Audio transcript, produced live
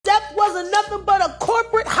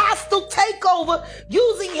over,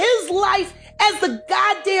 using his life as the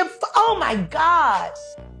goddamn... Oh, my God.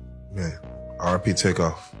 Man, RP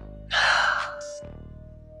Takeoff.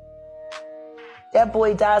 That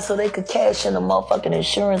boy died so they could cash in a motherfucking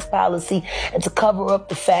insurance policy and to cover up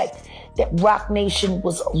the fact that Roc Nation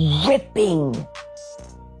was ripping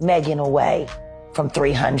Megan away from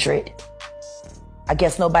 300. I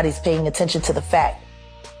guess nobody's paying attention to the fact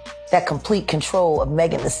that complete control of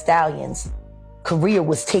Megan Thee Stallion's career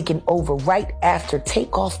was taken over right after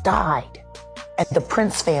Takeoff died, and the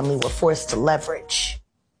Prince family were forced to leverage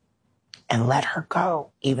and let her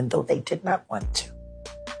go, even though they did not want to.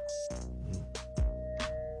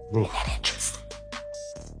 Isn't that interesting?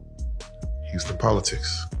 Houston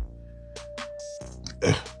politics.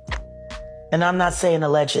 And I'm not saying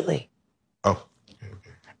allegedly. Oh.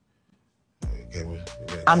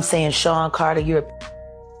 I'm saying Sean Carter, you're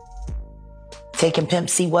taking Pimp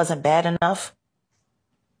C wasn't bad enough.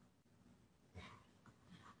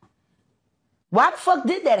 Why the fuck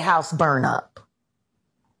did that house burn up?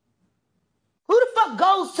 Who the fuck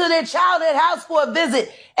goes to their childhood house for a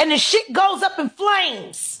visit and the shit goes up in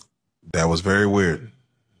flames? That was very weird.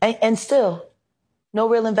 And still, no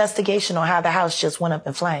real investigation on how the house just went up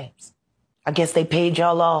in flames. I guess they paid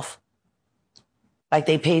y'all off. Like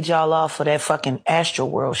they paid y'all off for that fucking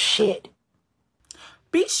Astroworld shit.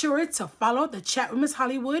 Be sure to follow The Chat with Miss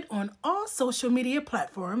Hollywood on all social media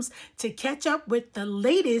platforms to catch up with the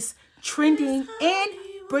latest trending and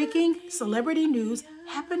breaking celebrity news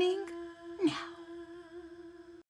happening now.